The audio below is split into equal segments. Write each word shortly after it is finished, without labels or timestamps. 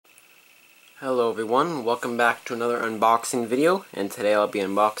Hello everyone, welcome back to another unboxing video, and today I'll be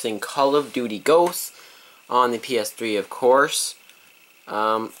unboxing Call of Duty Ghosts on the PS3, of course.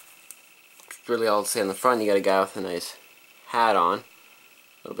 Really all to say on the front, you got a guy with a nice hat on. A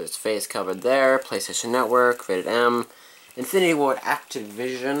little bit of his face covered there. PlayStation Network, rated M. Infinity Ward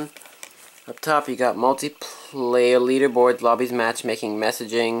Activision. Up top you got multiplayer leaderboards, lobbies, matchmaking,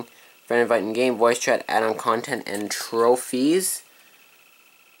 messaging, friend invite and game, voice chat, add-on content, and trophies.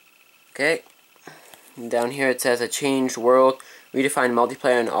 Okay. And down here it says a changed world, redefined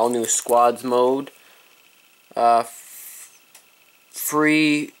multiplayer and all new squads mode.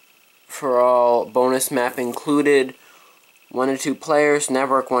 Free for all bonus map included. 1 to 2 players,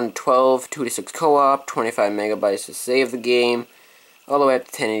 network 1 to 12, 2 to 6 co-op, 25 megabytes to save the game, all the way up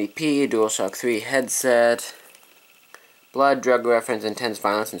to 1080p, DualShock 3 headset, blood, drug reference, intense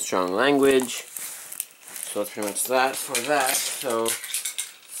violence, and strong language. So that's pretty much that for that. So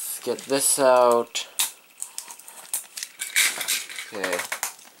let's get this out. Okay.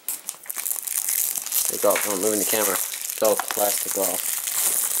 Take off. I'm moving the camera. It's all plastic off.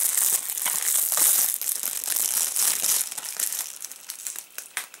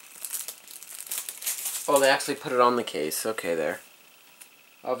 Oh, they actually put it on the case. Okay, there.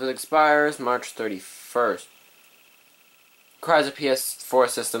 Offer expires March 31st. Requires a PS4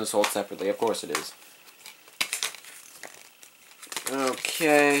 system sold separately. Of course it is.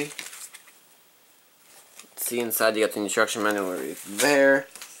 Okay. Let's see inside. You got the instruction manual right there.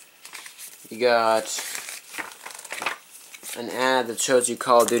 You got an ad that shows you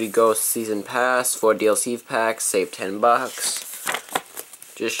Call of Duty Ghosts Season Pass, 4 DLC packs, save $10.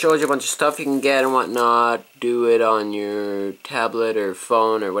 Just shows you a bunch of stuff you can get and whatnot. Do it on your tablet or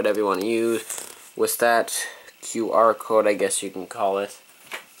phone or whatever you want to use. With that QR code, I guess you can call it.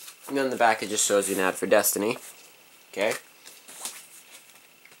 And then on the back it just shows you an ad for Destiny. Okay.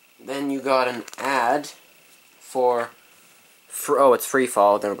 Then you got an ad for oh, it's Free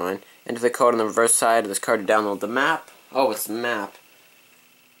Fall, never mind. Enter the code on the reverse side of this card to download the map. Oh, it's the map.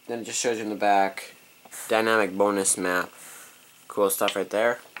 Then it just shows you in the back. Dynamic bonus map. Cool stuff right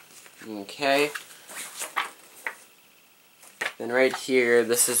there. Okay. Then right here,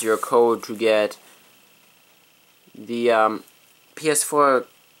 this is your code to get the PS4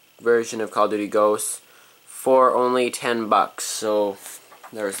 version of Call of Duty Ghosts for only $10. So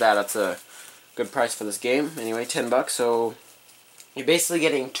there's that. That's a good price for this game. Anyway, $10. So you're basically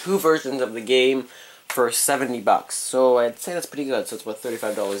getting 2 versions of the game for $70. So I'd say that's pretty good. So it's about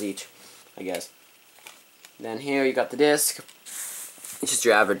 $35 each, I guess. Then here you got the disc. It's just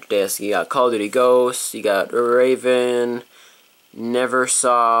your average disc. You got Call of Duty Ghosts, you got Raven,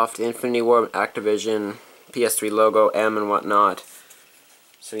 Neversoft, Infinity Ward Activision, PS3 logo, M and whatnot.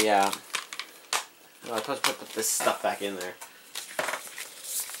 So yeah. Well, I'm supposed to put this stuff back in there.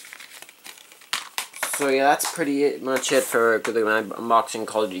 So yeah, that's pretty much it for my unboxing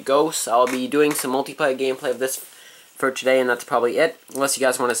Call of Duty Ghosts. I'll be doing some multiplayer gameplay of this for today, and that's probably it. Unless you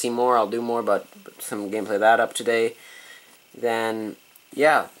guys want to see more, I'll do more, but some gameplay of that up today. Then,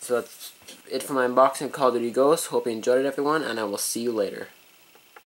 yeah, so that's it for my unboxing of Call of Duty Ghosts. Hope you enjoyed it, everyone, and I will see you later.